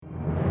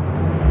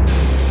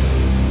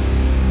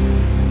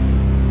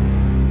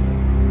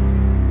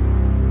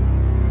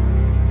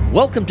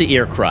Welcome to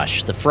Ear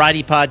Crush, the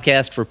Friday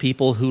podcast for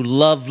people who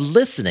love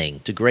listening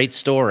to great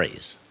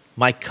stories.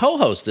 My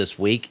co-host this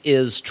week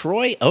is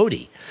Troy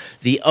Odie,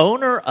 the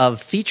owner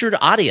of Featured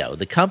Audio,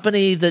 the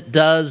company that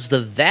does the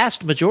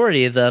vast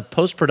majority of the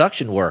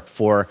post-production work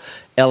for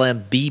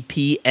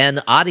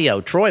LMBPN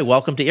Audio. Troy,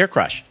 welcome to Ear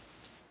Crush.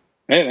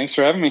 Hey, thanks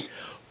for having me.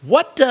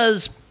 What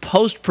does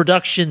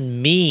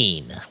post-production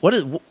mean? What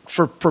is,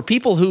 for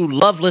people who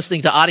love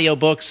listening to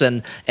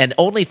audiobooks and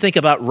only think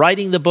about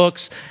writing the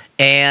books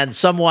and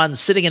someone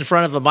sitting in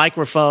front of a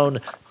microphone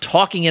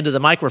talking into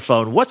the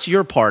microphone, what's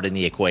your part in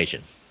the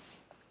equation?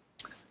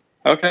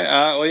 Okay,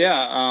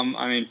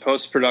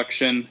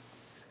 post-production,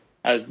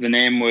 as the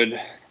name would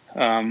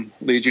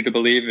lead you to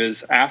believe,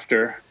 is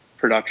after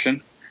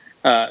production.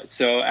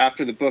 So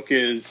after the book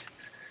is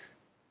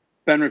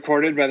been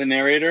recorded by the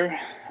narrator,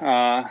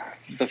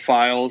 the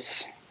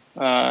files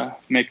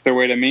make their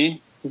way to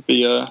me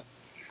via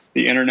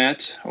the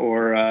internet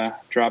or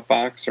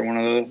Dropbox or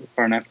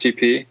an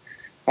FTP.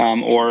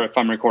 Or if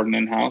I'm recording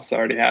in-house, I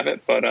already have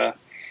it. But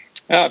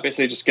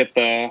basically just get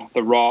the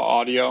raw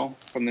audio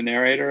from the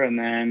narrator, and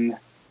then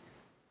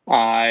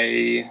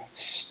I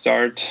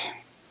start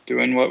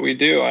doing what we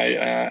do. I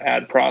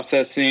add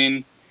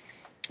processing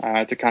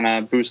to kind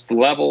of boost the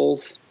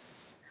levels,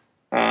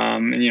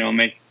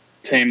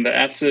 tame the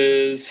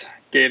S's,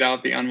 gate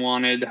out the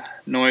unwanted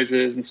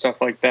noises and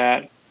stuff like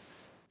that.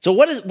 So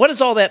what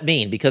does all that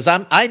mean? Because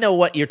I know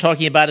what you're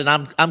talking about, and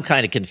I'm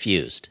kind of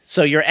confused.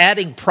 So you're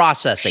adding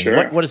processing.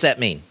 Sure. What does that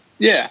mean?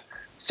 Yeah.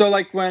 So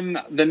like when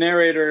the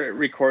narrator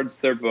records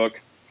their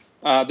book,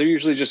 they're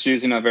usually just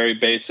using a very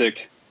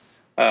basic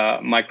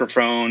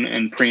microphone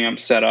and preamp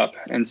setup,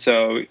 and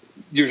so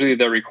usually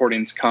their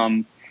recordings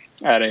come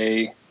at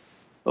a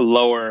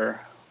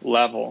lower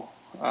level.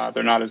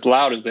 They're not as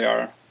loud as they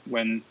are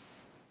when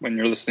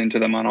you're listening to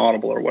them on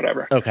Audible or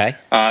whatever. Okay.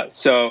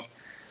 So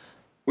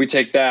we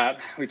take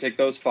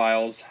those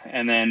files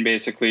and then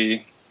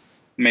basically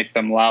make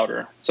them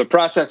louder. So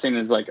processing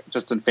is like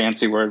just a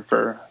fancy word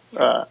for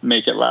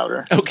make it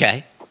louder.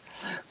 Okay.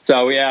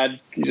 So we add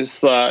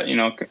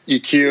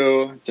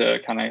EQ to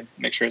kind of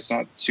make sure it's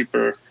not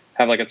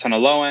have like a ton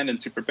of low end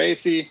and super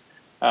bassy.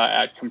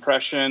 Add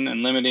compression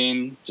and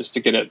limiting just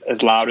to get it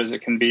as loud as it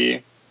can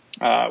be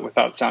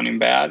without sounding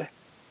bad.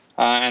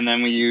 And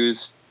then we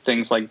use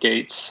things like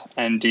gates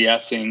and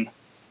de-essing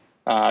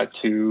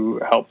to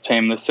help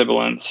tame the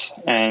sibilance,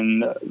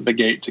 and the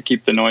gate to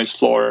keep the noise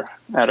floor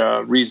at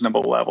a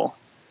reasonable level.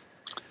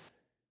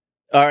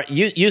 All right,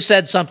 you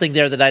said something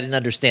there that I didn't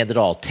understand at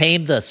all.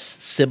 Tame the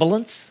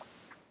sibilance?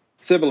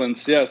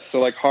 Sibilance, yes.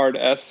 So like hard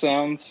S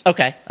sounds.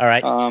 Okay, all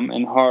right.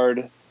 And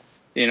hard,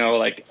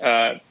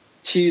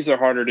 T's are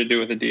harder to do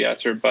with a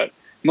de-esser, but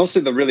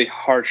mostly the really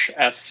harsh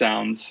S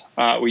sounds,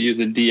 we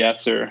use a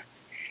de-esser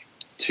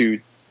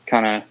to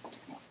kind of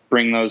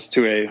bring those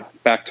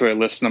back to a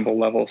listenable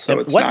level. So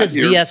it's what does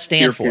DS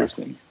stand for?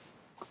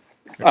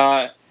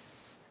 I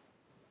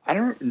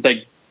don't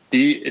like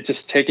D. It's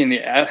just taking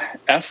the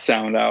S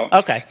sound out.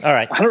 Okay, all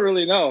right. I don't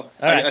really know.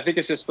 Right. I think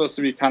it's just supposed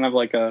to be kind of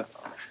like a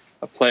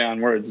play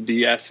on words,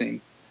 de-essing.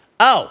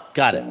 Oh,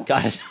 got it.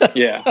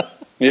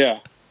 Yeah.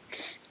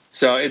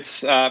 So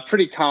it's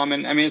pretty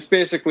common. I mean, it's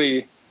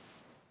basically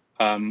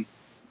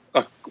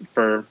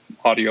for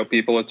audio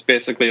people, it's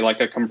basically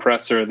like a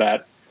compressor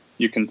that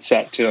you can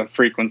set to a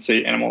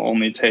frequency, and it will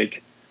only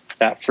take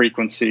that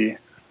frequency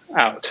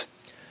out.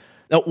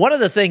 Now, one of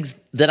the things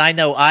that I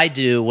know I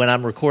do when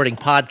I'm recording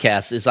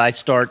podcasts is I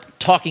start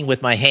talking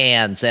with my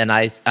hands, and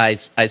I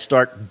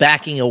start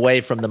backing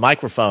away from the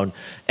microphone.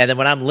 And then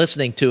when I'm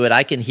listening to it,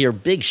 I can hear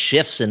big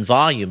shifts in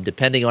volume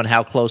depending on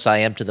how close I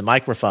am to the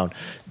microphone.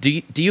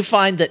 Do you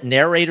find that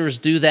narrators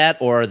do that,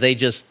 or are they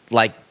just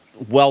like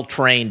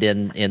well-trained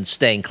in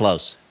staying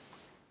close?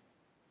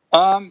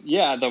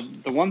 Yeah,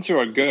 the ones who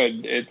are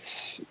good,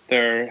 it's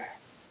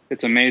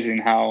amazing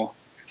how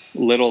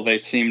little they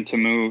seem to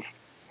move.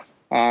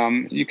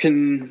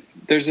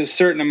 There's a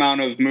certain amount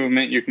of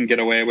movement you can get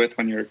away with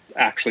when you're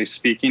actually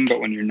speaking,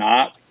 but when you're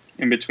not,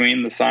 in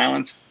between the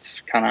silence,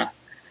 it's kind of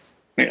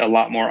a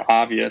lot more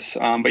obvious.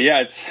 But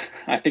yeah,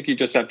 I think you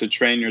just have to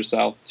train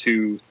yourself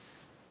to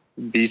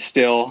be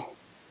still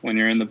when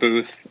you're in the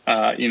booth.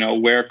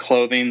 Wear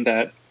clothing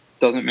that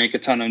doesn't make a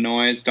ton of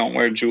noise. Don't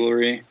wear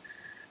jewelry.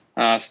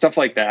 Stuff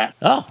like that.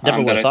 Oh,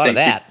 never would have thought of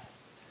that.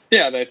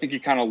 I think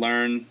you kind of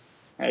learn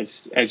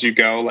as you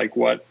go, like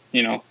what,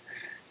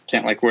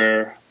 can't like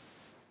wear,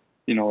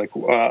 like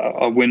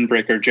a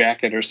windbreaker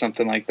jacket or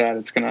something like that.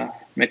 It's going to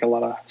make a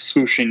lot of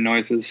swooshing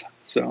noises.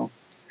 So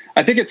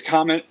I think it's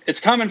common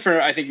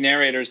for, I think,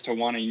 narrators to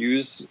want to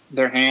use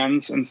their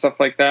hands and stuff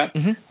like that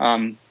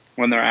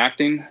when they're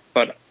acting.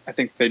 But I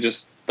think they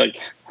just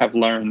have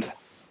learned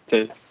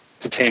to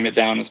tame it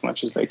down as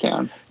much as they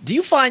can. Do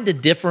you find a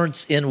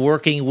difference in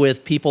working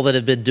with people that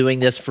have been doing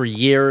this for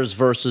years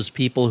versus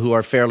people who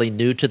are fairly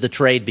new to the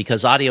trade?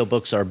 Because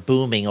audiobooks are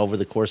booming over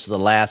the course of the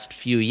last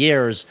few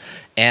years,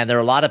 and there are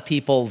a lot of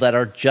people that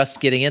are just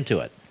getting into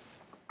it.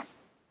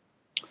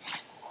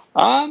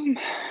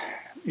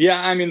 Yeah,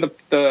 I mean,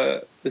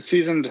 the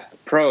seasoned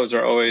pros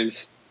are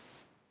always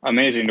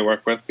amazing to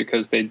work with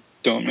because they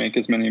don't make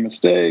as many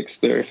mistakes.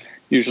 They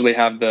usually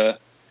have the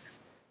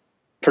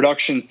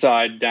production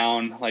side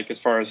down, like as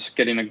far as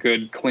getting a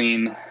good,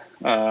 clean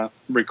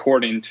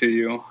recording to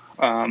you.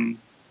 And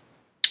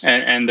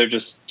they're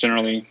just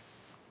generally,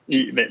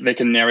 they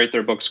can narrate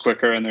their books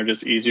quicker, and they're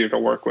just easier to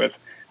work with.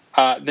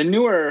 The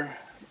newer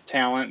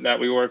talent that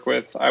we work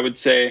with, I would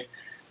say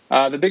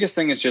the biggest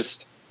thing is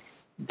just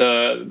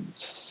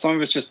some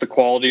of it's just the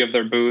quality of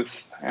their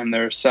booth and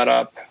their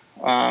setup,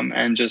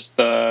 and just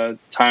the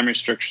time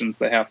restrictions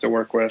they have to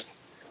work with.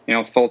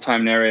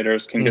 Full-time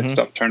narrators can get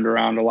stuff turned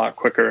around a lot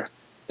quicker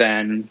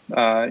than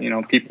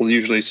people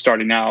usually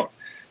starting out.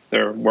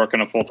 They're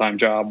working a full-time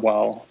job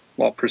while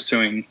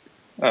pursuing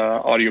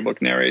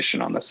audiobook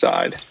narration on the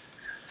side.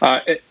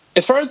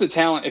 As far as the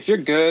talent, if you're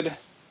good,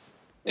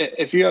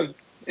 if you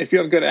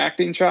have good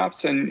acting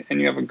chops and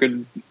you have a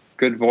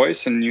good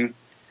voice and you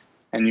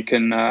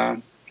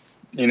can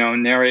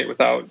narrate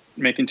without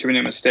making too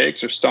many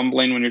mistakes or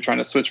stumbling when you're trying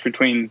to switch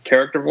between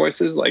character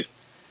voices, like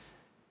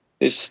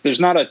there's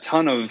not a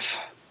ton of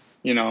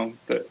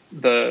the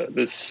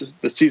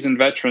seasoned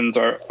veterans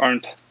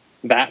aren't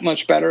that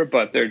much better,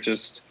 but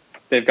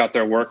they've got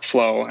their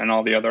workflow and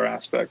all the other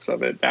aspects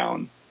of it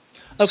down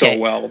so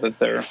well that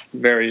they're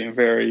very,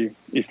 very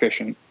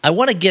efficient. I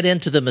want to get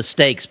into the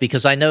mistakes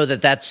because I know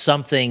that that's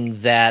something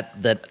that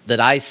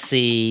I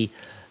see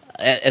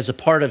as a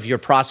part of your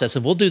process,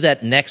 and we'll do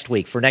that next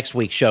week for next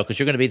week's show because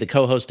you're going to be the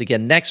co-host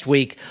again next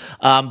week.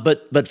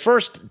 But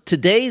first,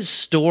 today's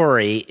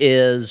story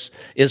is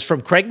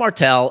from Craig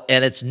Martelle,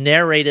 and it's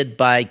narrated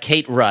by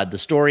Kate Rudd. The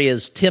story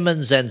is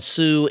Timmins and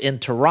Sue in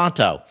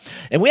Toronto,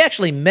 and we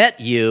actually met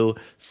you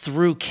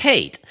through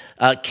Kate.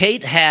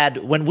 Kate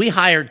when we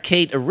hired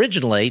Kate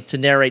originally to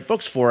narrate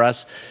books for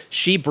us,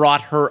 she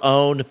brought her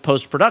own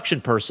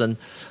post-production person,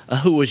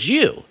 who was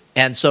you.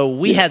 And so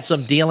we had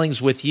some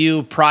dealings with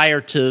you prior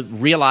to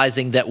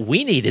realizing that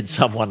we needed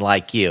someone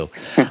like you.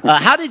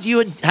 How did you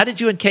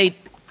and Kate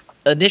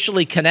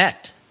initially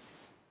connect?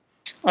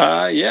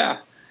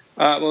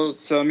 Well,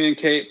 so me and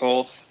Kate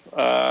both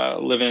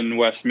live in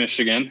West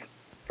Michigan.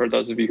 For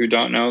those of you who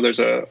don't know,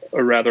 there's a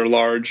rather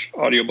large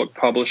audiobook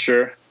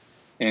publisher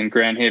in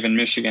Grand Haven,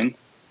 Michigan,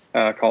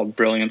 called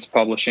Brilliance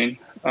Publishing.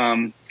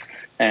 And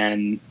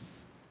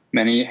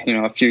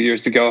a few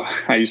years ago,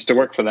 I used to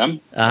work for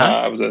them.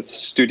 I was a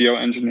studio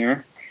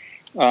engineer.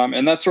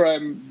 And that's where I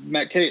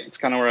met Kate. It's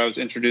kind of where I was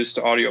introduced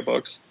to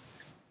audiobooks.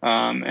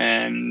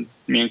 And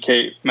me and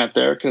Kate met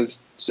there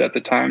because at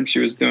the time she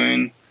was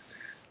doing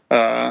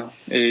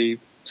a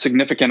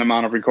significant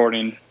amount of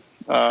recording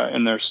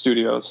in their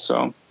studios.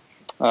 So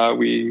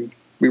we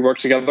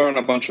worked together on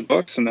a bunch of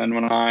books. And then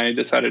when I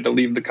decided to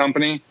leave the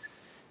company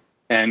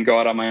and go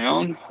out on my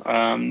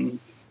own,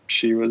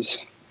 she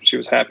was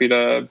happy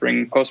to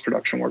bring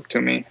post-production work to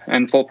me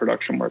and full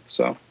production work.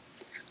 So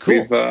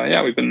cool.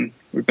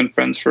 We've been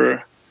friends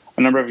for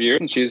a number of years,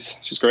 and she's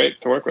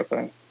great to work with.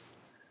 I'm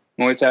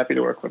always happy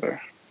to work with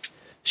her.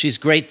 She's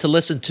great to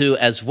listen to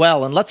as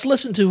well. And let's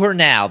listen to her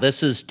now.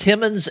 This is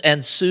Timmins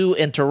and Sue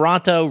in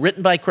Toronto,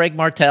 written by Craig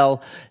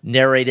Martelle,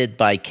 narrated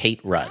by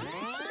Kate Rudd.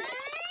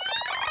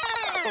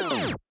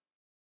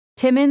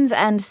 Timmins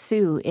and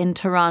Sue in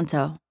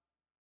Toronto.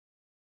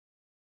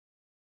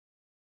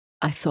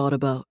 I thought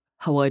about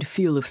how I'd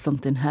feel if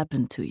something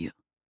happened to you.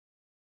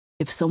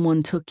 If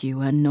someone took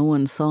you and no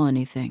one saw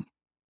anything.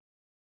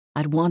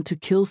 I'd want to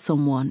kill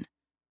someone,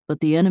 but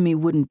the enemy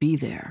wouldn't be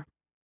there.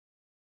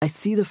 I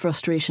see the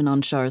frustration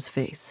on Char's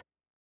face.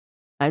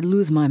 I'd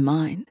lose my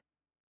mind.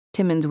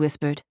 Timmins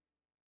whispered.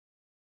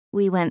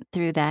 We went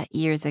through that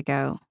years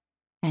ago,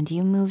 and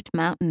you moved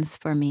mountains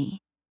for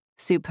me.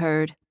 Sue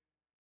purred.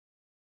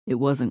 It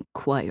wasn't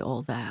quite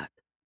all that.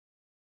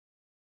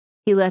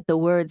 He let the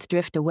words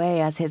drift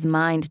away as his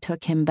mind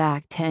took him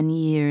back 10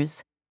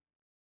 years.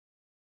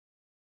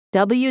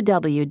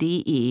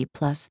 WWDE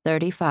plus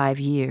 35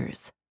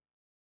 years.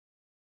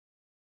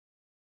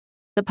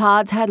 The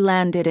pods had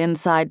landed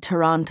inside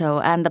Toronto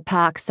and the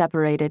pack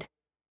separated.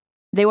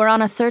 They were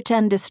on a search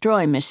and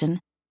destroy mission.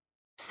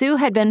 Sue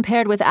had been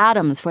paired with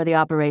Adams for the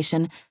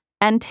operation,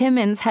 and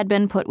Timmins had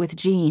been put with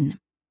Jean.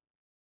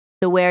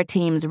 The Ware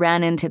teams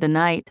ran into the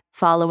night,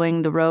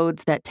 following the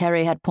roads that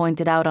Terry had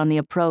pointed out on the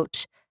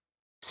approach.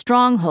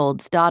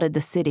 Strongholds dotted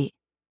the city.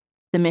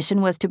 The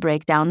mission was to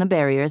break down the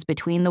barriers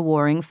between the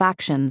warring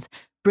factions,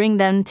 bring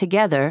them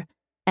together,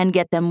 and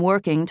get them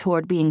working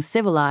toward being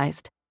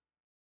civilized.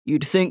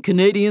 You'd think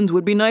Canadians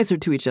would be nicer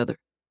to each other,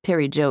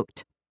 Terry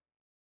joked.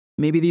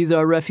 Maybe these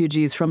are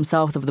refugees from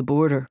south of the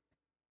border,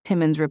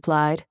 Timmins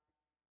replied.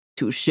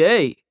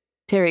 Touché,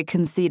 Terry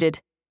conceded.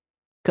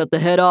 Cut the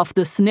head off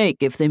the snake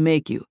if they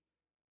make you.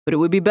 But it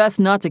would be best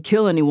not to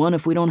kill anyone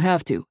if we don't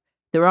have to.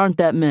 There aren't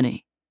that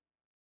many.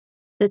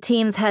 The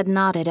teams had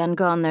nodded and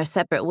gone their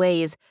separate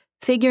ways,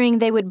 figuring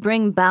they would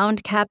bring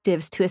bound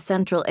captives to a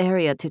central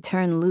area to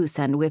turn loose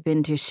and whip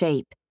into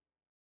shape.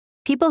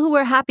 People who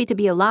were happy to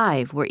be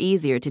alive were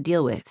easier to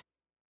deal with.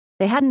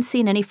 They hadn't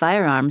seen any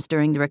firearms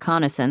during the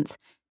reconnaissance.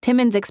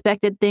 Timmins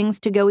expected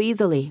things to go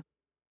easily.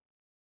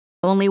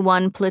 Only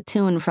one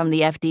platoon from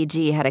the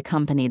FDG had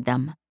accompanied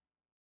them.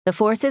 The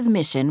force's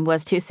mission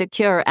was to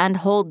secure and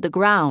hold the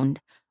ground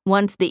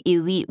once the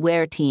elite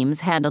wear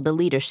teams handled the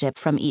leadership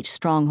from each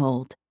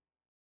stronghold.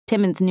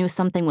 Timmins knew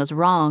something was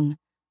wrong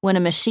when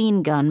a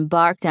machine gun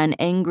barked an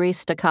angry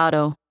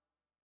staccato.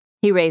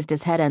 He raised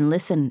his head and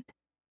listened.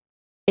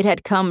 It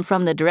had come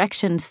from the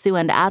direction Sue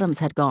and Adams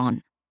had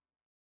gone.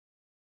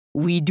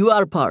 "We do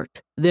our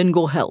part, then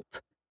go help,"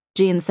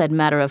 Gene said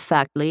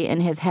matter-of-factly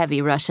in his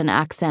heavy Russian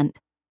accent.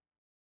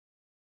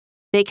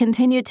 They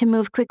continued to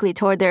move quickly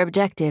toward their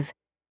objective.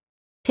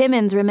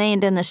 Timmins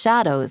remained in the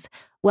shadows,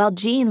 while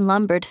Gene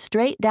lumbered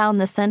straight down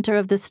the center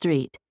of the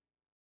street.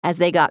 As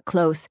they got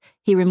close,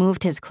 he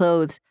removed his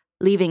clothes,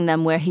 leaving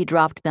them where he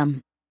dropped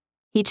them.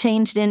 He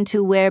changed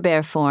into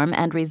werebear form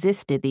and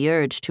resisted the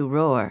urge to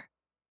roar.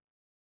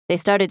 They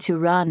started to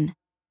run.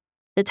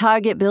 The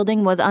target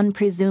building was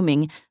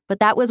unpresuming, but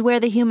that was where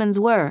the humans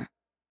were.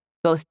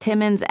 Both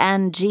Timmins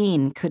and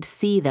Gene could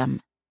see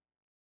them.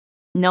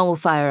 No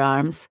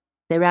firearms.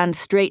 They ran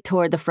straight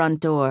toward the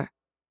front door.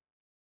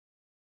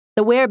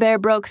 The werebear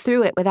broke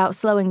through it without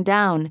slowing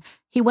down.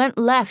 He went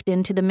left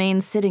into the main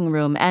sitting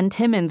room, and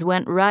Timmins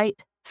went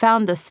right,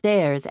 found the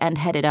stairs, and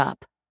headed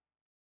up.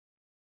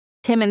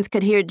 Timmins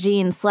could hear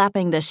Gene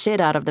slapping the shit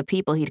out of the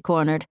people he'd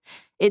cornered.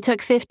 It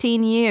took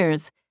 15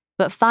 years,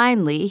 but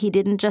finally he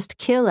didn't just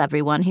kill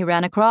everyone he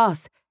ran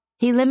across.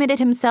 He limited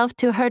himself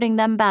to hurting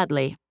them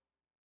badly.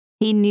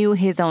 He knew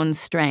his own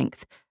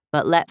strength,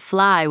 but let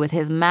fly with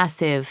his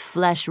massive,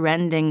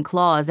 flesh-rending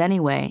claws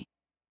anyway.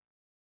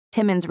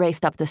 Timmins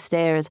raced up the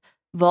stairs,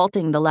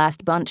 vaulting the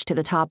last bunch to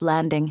the top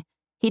landing.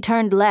 He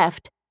turned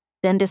left,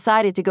 then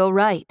decided to go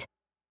right.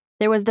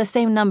 There was the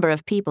same number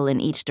of people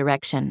in each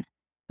direction,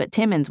 but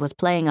Timmins was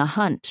playing a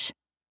hunch.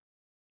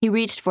 He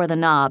reached for the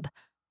knob,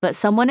 but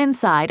someone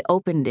inside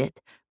opened it,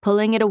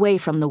 pulling it away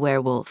from the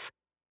werewolf.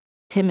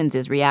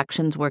 Timmins's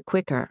reactions were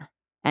quicker,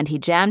 and he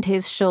jammed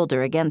his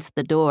shoulder against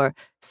the door,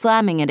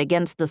 slamming it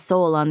against the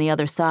sole on the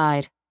other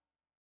side.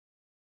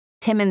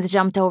 Timmins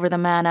jumped over the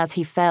man as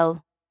he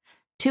fell.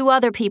 2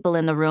 other people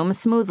in the room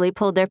smoothly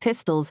pulled their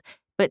pistols,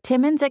 but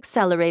Timmins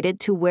accelerated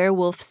to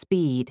werewolf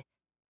speed.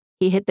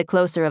 He hit the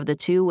closer of the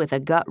 2 with a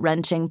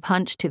gut-wrenching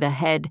punch to the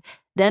head,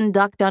 then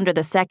ducked under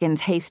the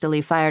second's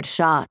hastily fired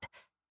shot.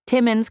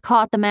 Timmins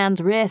caught the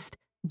man's wrist,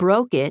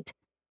 broke it,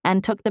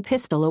 and took the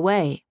pistol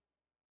away.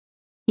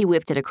 He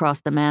whipped it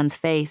across the man's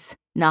face,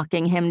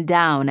 knocking him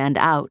down and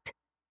out.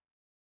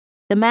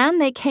 The man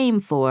they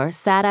came for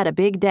sat at a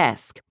big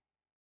desk.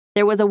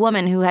 There was a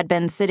woman who had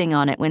been sitting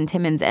on it when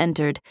Timmins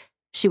entered.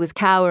 She was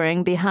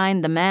cowering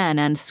behind the man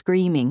and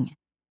screaming.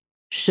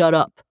 "Shut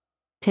up,"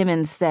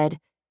 Timmins said,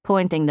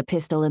 pointing the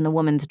pistol in the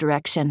woman's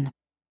direction.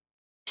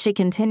 She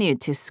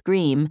continued to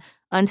scream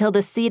until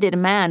the seated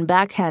man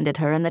backhanded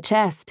her in the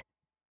chest.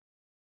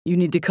 "You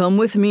need to come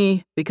with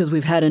me, because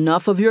we've had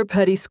enough of your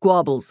petty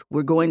squabbles.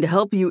 We're going to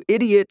help you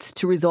idiots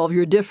to resolve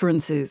your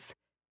differences,"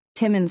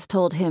 Timmins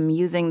told him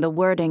using the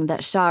wording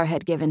that Shar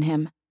had given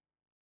him.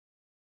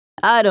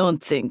 "I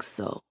don't think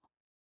so.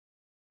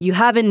 You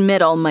haven't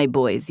met all my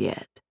boys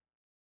yet,"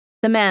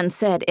 the man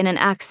said in an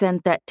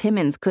accent that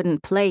Timmins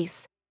couldn't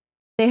place.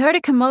 They heard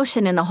a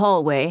commotion in the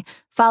hallway,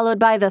 followed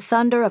by the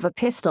thunder of a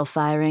pistol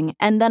firing,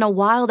 and then a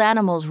wild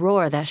animal's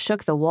roar that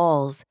shook the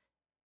walls.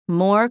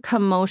 More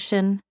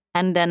commotion,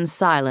 and then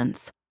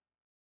silence.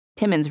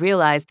 Timmins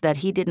realized that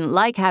he didn't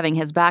like having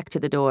his back to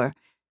the door,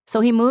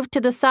 so he moved to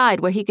the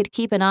side where he could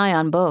keep an eye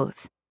on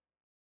both.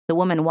 The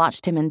woman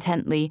watched him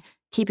intently,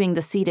 keeping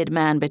the seated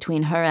man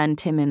between her and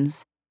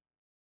Timmins.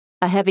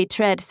 A heavy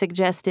tread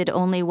suggested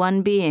only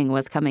one being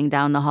was coming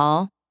down the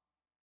hall.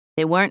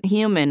 They weren't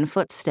human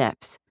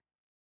footsteps.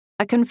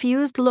 A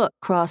confused look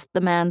crossed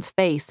the man's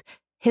face.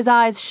 His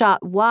eyes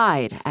shot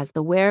wide as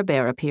the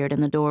werebear appeared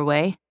in the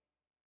doorway.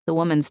 The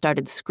woman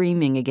started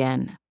screaming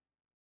again.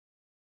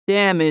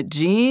 "Damn it,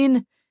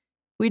 Gene.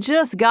 We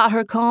just got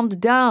her calmed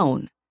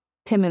down,"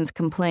 Timmins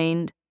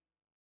complained.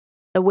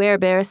 The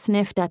werebear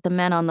sniffed at the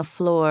men on the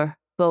floor.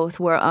 Both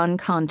were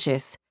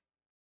unconscious.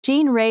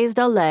 Gene raised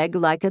a leg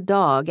like a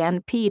dog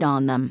and peed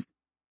on them.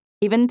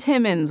 Even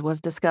Timmins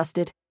was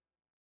disgusted.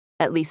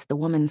 At least the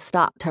woman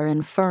stopped her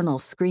infernal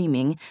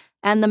screaming,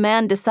 and the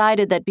man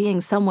decided that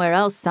being somewhere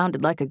else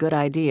sounded like a good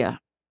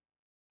idea.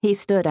 He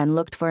stood and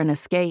looked for an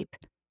escape.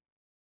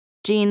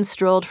 Gene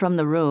strolled from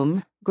the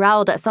room,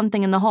 growled at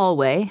something in the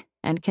hallway,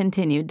 and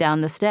continued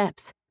down the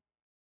steps.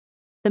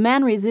 The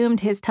man resumed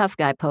his tough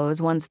guy pose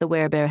once the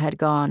werebear had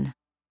gone.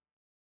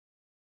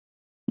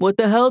 "What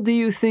the hell do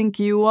you think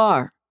you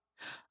are?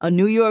 A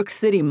New York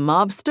City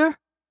mobster?"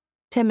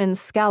 Timmins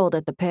scowled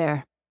at the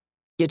pair.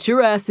 "Get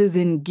your asses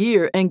in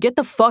gear and get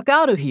the fuck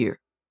out of here."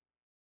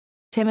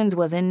 Timmins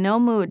was in no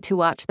mood to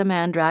watch the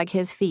man drag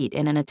his feet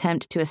in an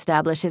attempt to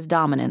establish his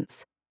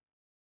dominance.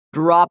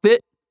 "Drop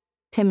it,"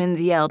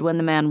 Timmins yelled when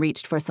the man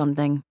reached for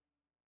something.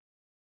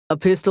 "A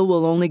pistol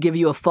will only give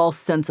you a false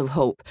sense of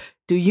hope.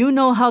 Do you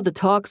know how the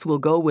talks will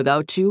go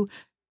without you?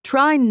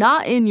 Try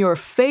not in your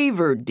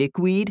favor,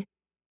 dickweed.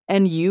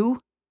 And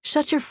you,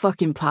 shut your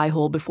fucking pie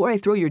hole before I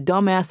throw your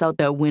dumb ass out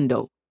that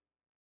window."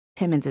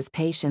 Timmons's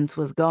patience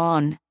was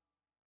gone.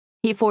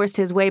 He forced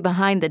his way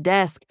behind the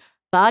desk,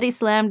 body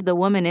slammed the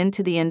woman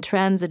into the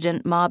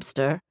intransigent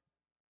mobster,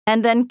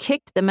 and then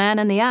kicked the man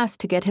in the ass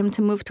to get him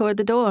to move toward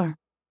the door.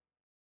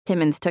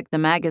 Timmons took the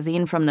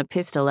magazine from the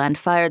pistol and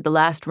fired the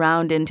last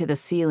round into the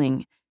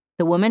ceiling.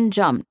 The woman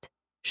jumped.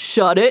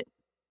 "Shut it!"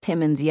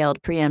 Timmons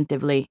yelled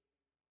preemptively.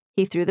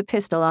 He threw the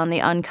pistol on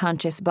the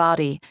unconscious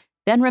body,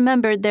 then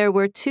remembered there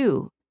were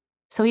two,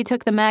 so he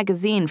took the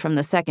magazine from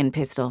the second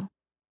pistol.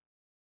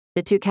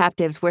 The two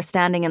captives were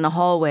standing in the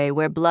hallway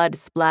where blood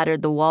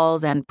splattered the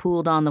walls and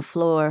pooled on the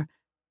floor.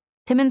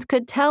 Timmons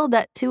could tell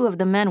that two of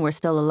the men were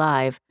still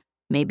alive.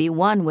 Maybe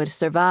one would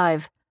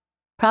survive.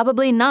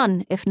 Probably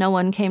none if no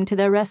one came to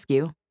their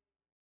rescue.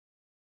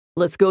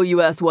 "Let's go, you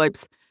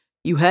asswipes.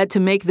 You had to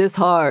make this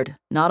hard.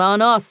 Not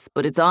on us,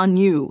 but it's on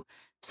you.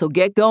 So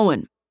get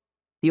going.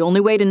 The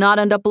only way to not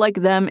end up like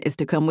them is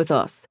to come with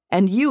us.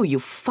 And you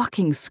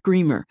fucking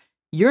screamer,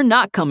 you're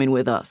not coming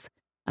with us.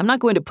 I'm not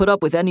going to put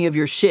up with any of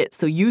your shit,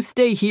 so you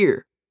stay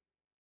here."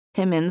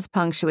 Timmons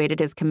punctuated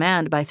his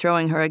command by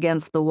throwing her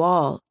against the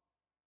wall.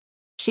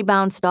 She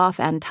bounced off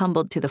and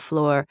tumbled to the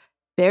floor,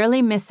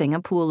 barely missing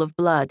a pool of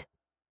blood.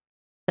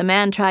 The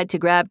man tried to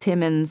grab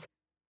Timmons,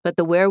 but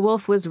the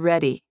werewolf was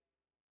ready.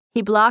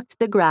 He blocked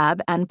the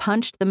grab and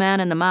punched the man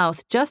in the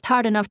mouth just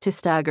hard enough to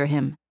stagger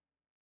him.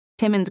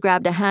 Timmons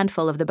grabbed a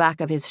handful of the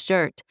back of his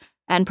shirt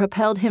and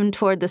propelled him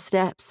toward the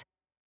steps.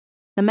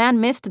 The man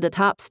missed the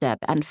top step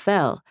and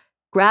fell,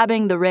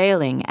 grabbing the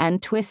railing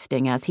and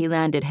twisting as he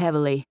landed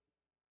heavily.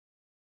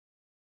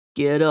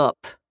 "Get up,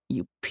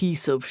 you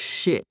piece of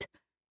shit,"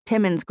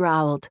 Timmons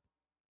growled.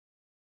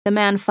 The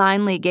man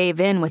finally gave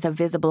in with a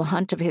visible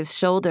hunch of his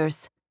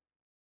shoulders.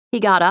 He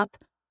got up,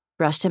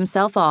 brushed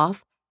himself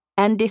off,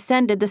 and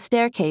descended the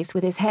staircase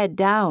with his head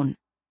down.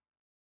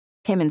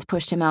 Timmons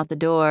pushed him out the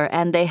door,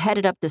 and they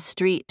headed up the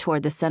street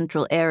toward the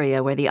central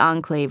area where the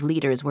Enclave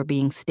leaders were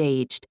being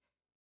staged.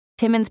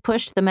 Timmons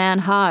pushed the man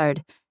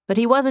hard, but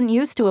he wasn't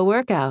used to a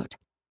workout.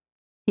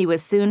 He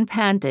was soon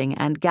panting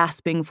and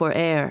gasping for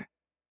air.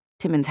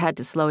 Timmons had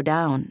to slow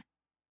down.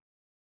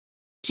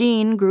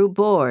 Gene grew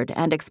bored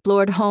and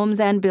explored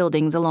homes and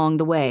buildings along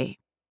the way.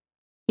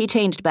 He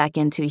changed back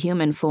into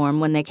human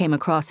form when they came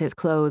across his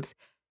clothes.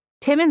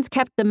 Timmons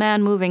kept the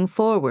man moving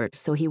forward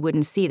so he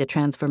wouldn't see the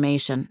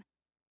transformation.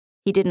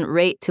 He didn't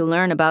rate to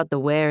learn about the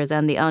wares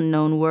and the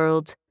unknown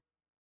world.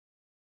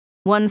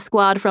 One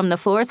squad from the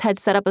force had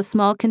set up a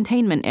small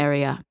containment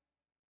area.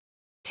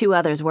 Two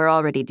others were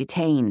already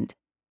detained.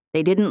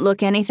 They didn't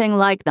look anything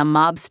like the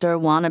mobster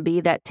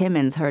wannabe that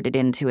Timmons herded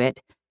into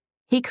it.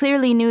 He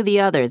clearly knew the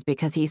others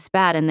because he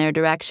spat in their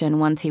direction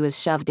once he was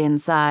shoved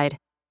inside.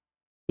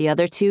 The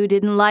other two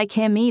didn't like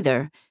him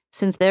either,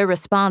 since their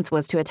response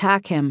was to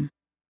attack him.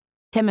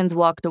 Timmons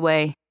walked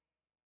away.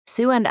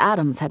 Sue and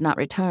Adams had not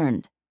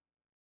returned.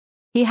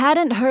 He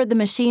hadn't heard the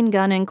machine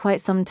gun in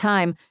quite some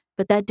time,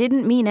 but that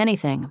didn't mean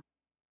anything.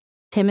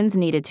 Timmons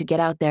needed to get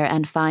out there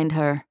and find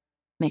her,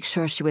 make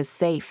sure she was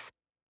safe.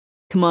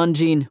 "Come on,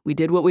 Gene, we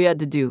did what we had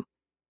to do,"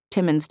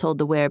 Timmons told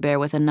the werebear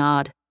with a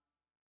nod.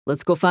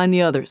 "Let's go find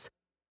the others."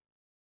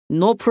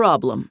 "No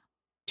problem,"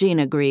 Gene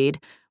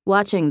agreed,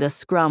 watching the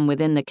scrum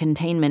within the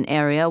containment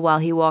area while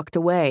he walked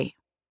away.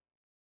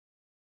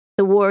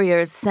 The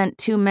warriors sent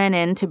 2 men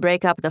in to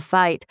break up the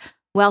fight,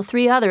 while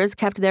 3 others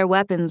kept their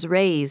weapons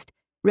raised,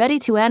 ready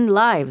to end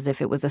lives if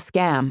it was a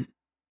scam.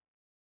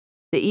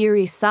 The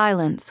eerie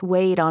silence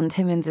weighed on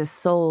Timmons'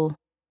 soul.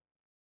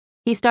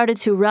 He started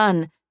to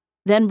run,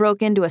 then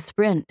broke into a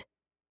sprint.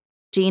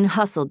 Gene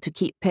hustled to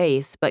keep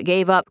pace, but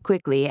gave up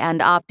quickly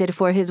and opted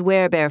for his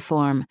werebear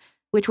form,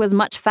 which was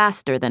much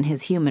faster than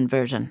his human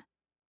version.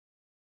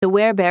 The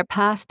werebear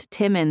passed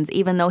Timmons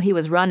even though he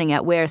was running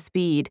at were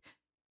speed.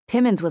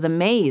 Timmons was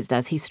amazed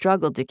as he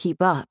struggled to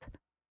keep up.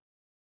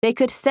 They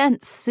could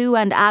sense Sue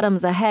and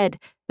Adams ahead,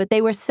 but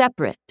they were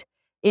separate,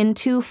 in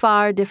 2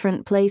 far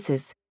different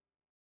places.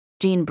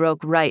 Gene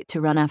broke right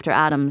to run after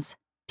Adams.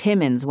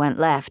 Timmons went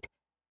left.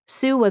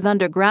 Sue was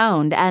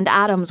underground, and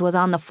Adams was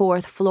on the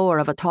 4th floor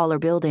of a taller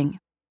building.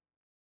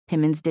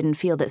 Timmons didn't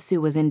feel that Sue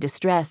was in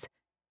distress,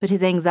 but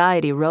his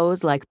anxiety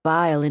rose like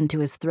bile into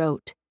his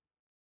throat.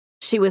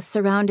 She was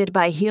surrounded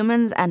by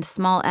humans and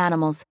small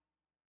animals.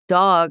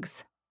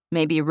 Dogs,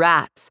 maybe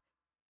rats.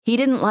 He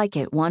didn't like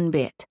it one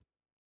bit.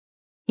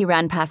 He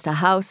ran past a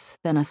house,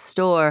 then a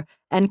store,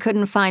 and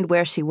couldn't find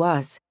where she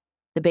was.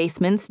 The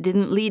basements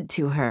didn't lead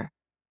to her.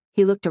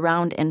 He looked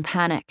around in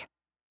panic.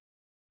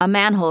 A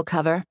manhole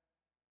cover.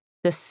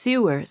 The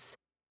sewers.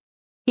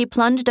 He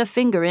plunged a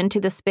finger into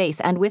the space,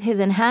 and with his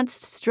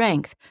enhanced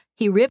strength,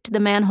 he ripped the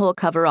manhole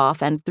cover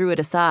off and threw it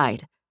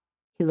aside.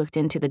 He looked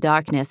into the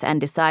darkness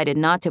and decided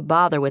not to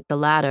bother with the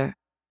ladder.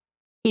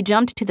 He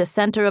jumped to the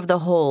center of the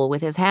hole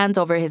with his hands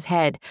over his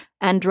head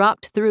and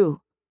dropped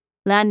through,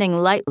 landing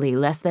lightly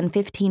less than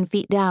 15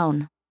 feet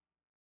down.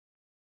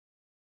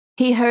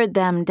 He heard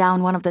them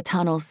down one of the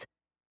tunnels.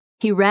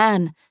 He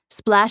ran,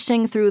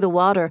 splashing through the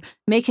water,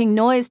 making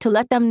noise to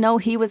let them know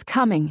he was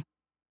coming.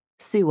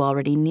 Sue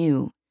already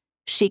knew.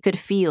 She could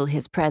feel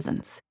his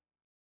presence.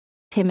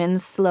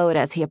 Timmins slowed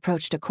as he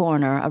approached a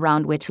corner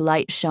around which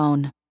light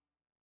shone.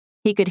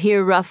 He could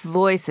hear rough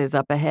voices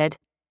up ahead,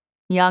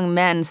 young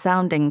men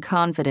sounding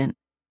confident.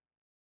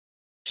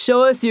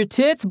 Show us your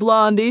tits,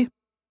 Blondie.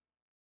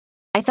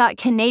 I thought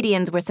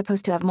Canadians were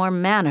supposed to have more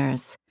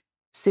manners,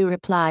 Sue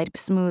replied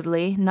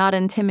smoothly, not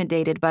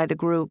intimidated by the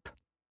group.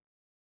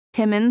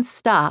 Timmins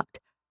stopped,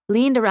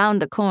 leaned around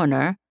the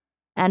corner,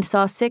 and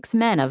saw 6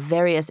 men of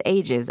various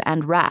ages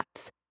and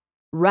rats.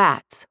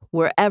 Rats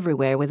were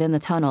everywhere within the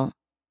tunnel.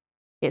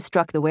 It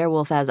struck the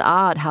werewolf as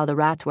odd how the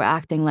rats were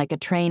acting like a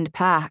trained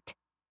pack.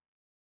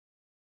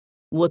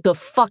 What the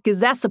fuck is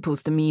that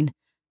supposed to mean?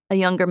 A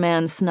younger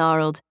man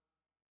snarled.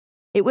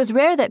 It was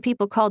rare that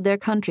people called their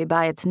country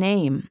by its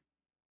name.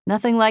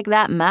 Nothing like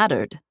that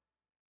mattered.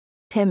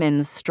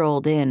 Timmins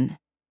strolled in.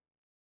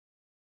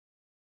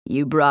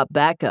 You brought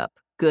backup.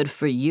 Good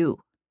for you,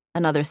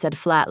 another said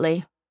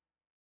flatly.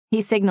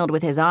 He signaled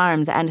with his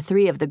arms, and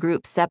 3 of the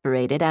group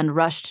separated and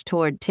rushed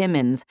toward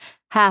Timmins.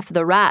 Half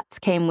the rats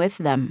came with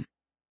them.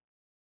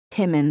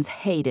 Timmins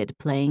hated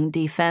playing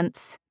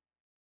defense.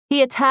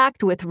 He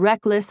attacked with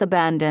reckless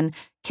abandon,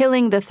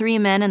 killing the 3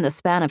 men in the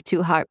span of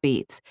 2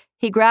 heartbeats.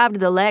 He grabbed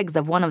the legs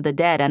of one of the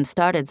dead and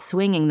started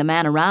swinging the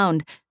man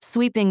around,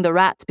 sweeping the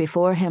rats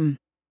before him.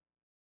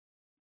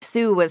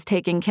 Sue was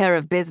taking care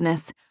of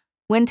business.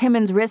 When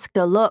Timmins risked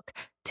a look,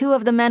 2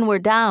 of the men were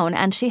down,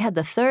 and she had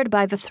the 3rd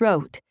by the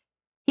throat.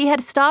 He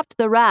had stopped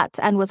the rats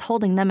and was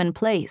holding them in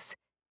place.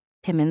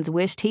 Timmins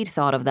wished he'd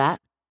thought of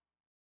that.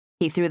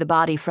 He threw the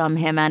body from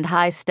him and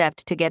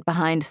high-stepped to get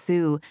behind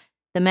Sue.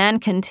 The man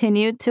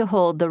continued to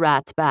hold the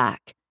rats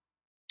back.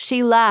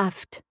 She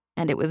laughed,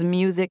 and it was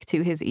music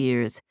to his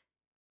ears.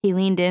 He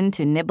leaned in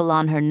to nibble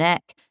on her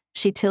neck.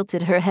 She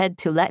tilted her head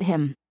to let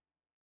him.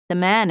 The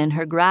man in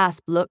her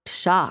grasp looked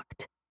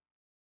shocked.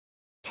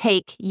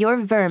 Take your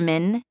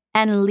vermin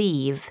and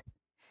leave.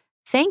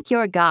 Thank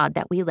your God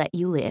that we let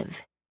you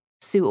live,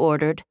 Sue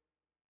ordered.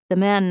 The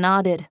man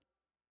nodded.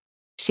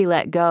 She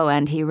let go,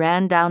 and he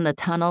ran down the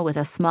tunnel with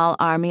a small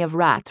army of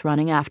rats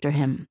running after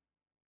him.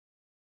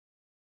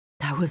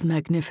 That was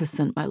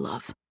magnificent, my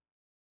love,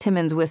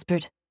 Timmins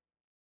whispered.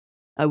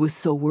 I was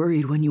so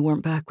worried when you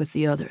weren't back with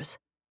the others.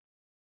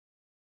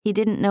 He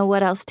didn't know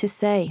what else to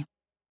say.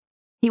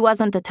 He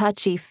wasn't the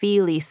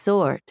touchy-feely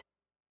sort,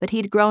 but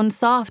he'd grown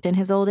soft in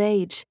his old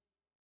age.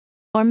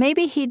 Or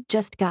maybe he'd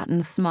just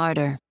gotten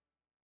smarter.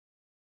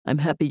 I'm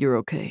happy you're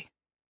okay,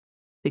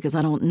 because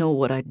I don't know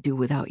what I'd do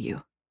without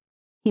you,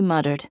 he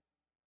muttered.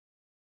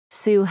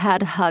 Sue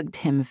had hugged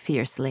him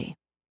fiercely,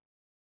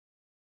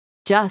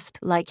 just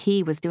like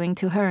he was doing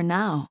to her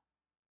now.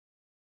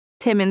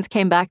 Timmins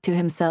came back to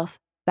himself,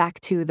 back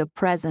to the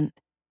present.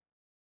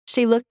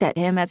 She looked at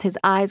him as his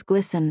eyes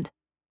glistened.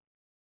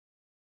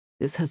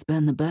 This has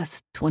been the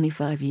best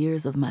 25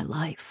 years of my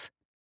life,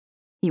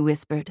 he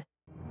whispered.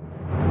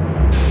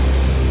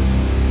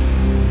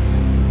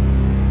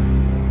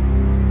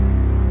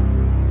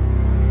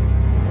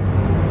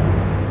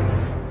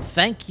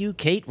 Thank you,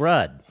 Kate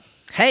Rudd.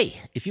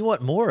 Hey, if you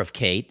want more of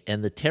Kate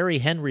and the Terry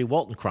Henry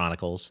Walton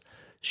Chronicles,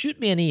 shoot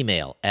me an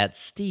email at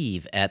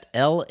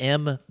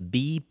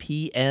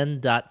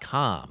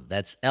steve@lmbpn.com.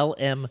 That's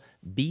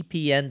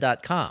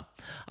lmbpn.com.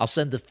 I'll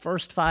send the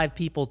first 5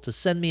 people to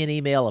send me an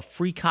email a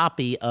free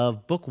copy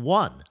of Book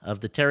 1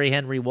 of the Terry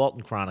Henry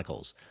Walton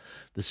Chronicles,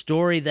 the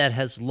story that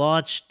has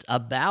launched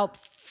about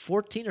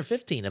 14 or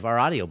 15 of our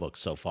audiobooks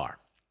so far.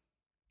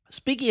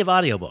 Speaking of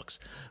audiobooks,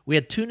 we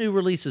had 2 new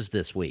releases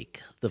this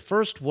week. The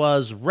first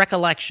was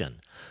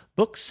Recollection,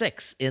 Book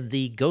 6 in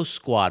the Ghost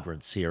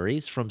Squadron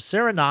series from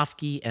Sarah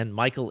Noffke and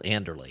Michael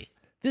Anderle.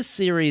 This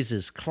series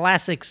is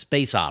classic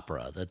space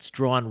opera that's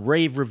drawn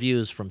rave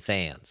reviews from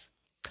fans.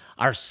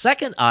 Our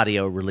second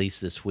audio release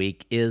this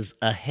week is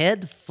A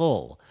Head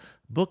Full,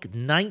 Book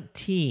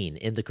 19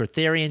 in the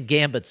Cortharian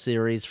Gambit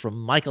series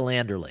from Michael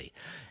Anderle.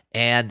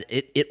 And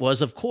it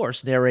was, of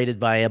course, narrated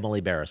by Emily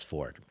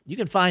Beresford. You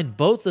can find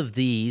both of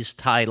these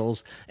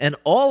titles and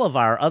all of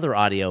our other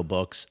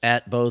audiobooks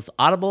at both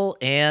Audible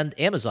and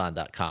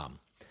Amazon.com.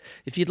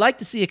 If you'd like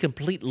to see a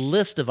complete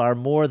list of our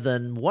more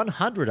than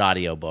 100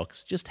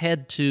 audiobooks, just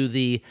head to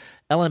the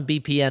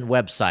LMBPN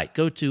website.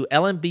 Go to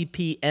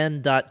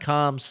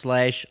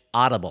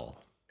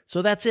lmbpn.com/audible.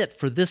 So that's it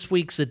for this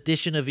week's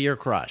edition of Ear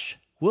Crush.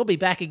 We'll be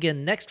back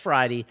again next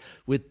Friday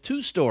with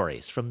 2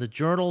 stories from the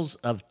journals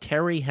of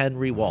Terry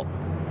Henry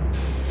Walton.